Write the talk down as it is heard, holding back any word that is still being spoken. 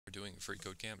doing Free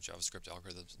Code Camp, JavaScript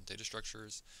Algorithms and Data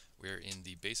Structures. We are in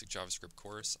the basic JavaScript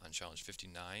course on challenge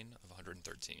 59 of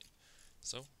 113.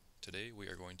 So today we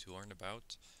are going to learn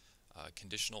about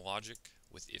conditional logic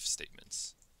with if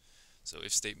statements. So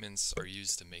if statements are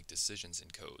used to make decisions in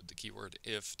code. The keyword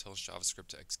if tells JavaScript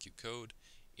to execute code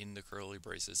in the curly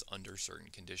braces under certain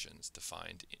conditions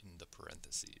defined in the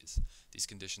parentheses. These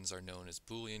conditions are known as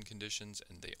Boolean conditions,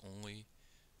 and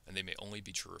they may only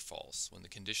be true or false. When the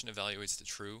condition evaluates to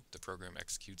true, the program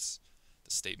executes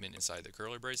the statement inside the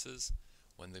curly braces.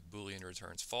 When the Boolean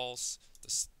returns false,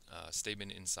 the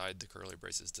statement inside the curly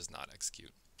braces does not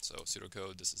execute. So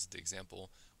pseudocode, this is the example.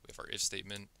 We have our if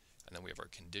statement, and then we have our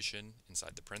condition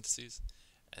inside the parentheses,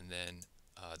 and then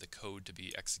the code to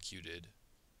be executed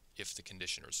if the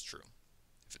condition is true.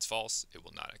 If it's false, it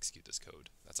will not execute this code.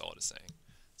 That's all it is saying.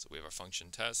 So we have our function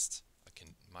test,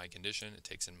 my condition. It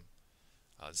takes in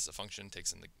this is a function,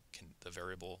 takes in the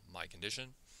variable my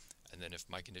condition, and then if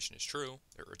my condition is true,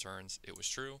 it returns it was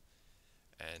true,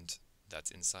 and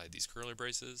that's inside these curly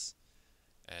braces.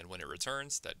 And when it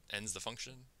returns, that ends the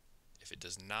function. If it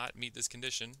does not meet this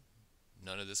condition,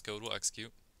 none of this code will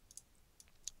execute.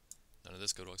 None of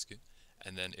this code will execute,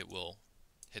 and then it will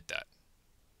hit that.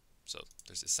 So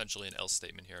there's essentially an else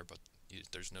statement here, but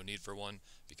there's no need for one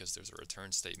because there's a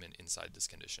return statement inside this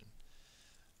condition.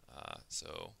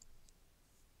 So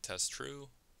test true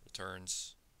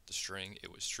returns the string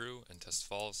it was true, and test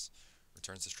false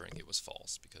returns the string it was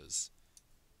false, because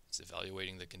it's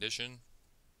evaluating the condition.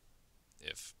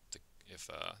 If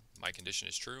my condition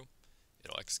is true,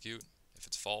 it'll execute. If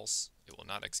it's false, it will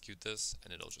not execute this,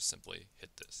 and it'll just simply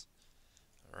hit this.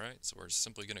 Alright, so we're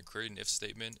simply going to create an if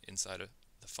statement inside of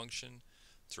the function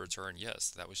to return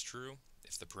yes, that was true,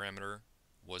 if the parameter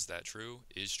was that true,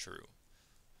 is true,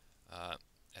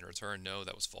 and return no,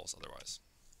 that was false otherwise.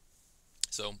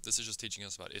 So this is just teaching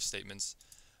us about if statements.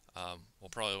 We'll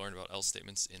probably learn about else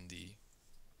statements in the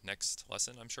next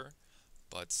lesson, I'm sure,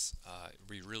 but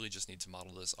we really just need to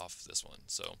model this off of this one.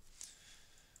 So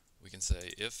we can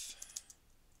say if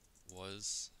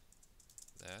was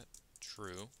that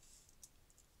true,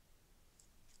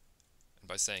 and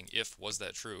by saying if was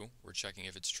that true, we're checking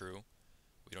if it's true.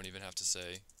 We don't even have to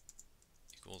say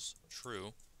equals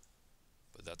true,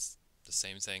 but that's the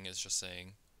same thing as just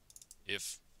saying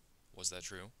if was that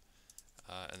true,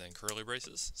 and then curly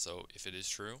braces. So if it is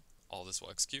true, all this will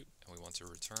execute, and we want to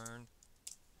return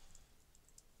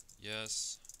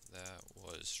yes, that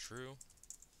was true.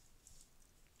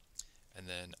 And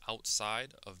then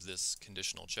outside of this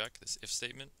conditional check, this if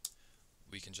statement,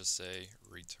 we can just say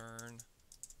return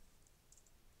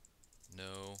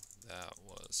no, that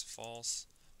was false,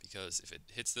 because if it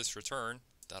hits this return,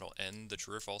 that'll end the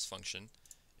true or false function.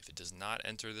 If it does not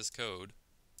enter this code,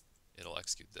 it'll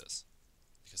execute this,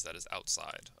 because that is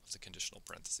outside of the conditional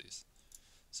parentheses.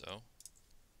 So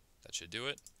that should do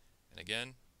it. And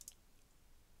again,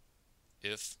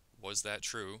 if was that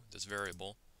true, this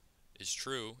variable is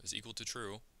true, is equal to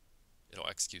true, it'll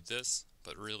execute this,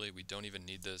 but really we don't even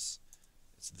need this.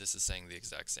 This is saying the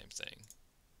exact same thing.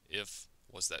 If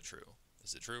was that true?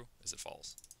 Is it true? Is it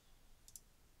false?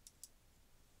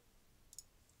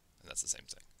 And that's the same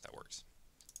thing. That works.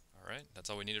 Alright, that's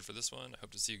all we needed for this one. I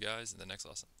hope to see you guys in the next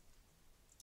lesson.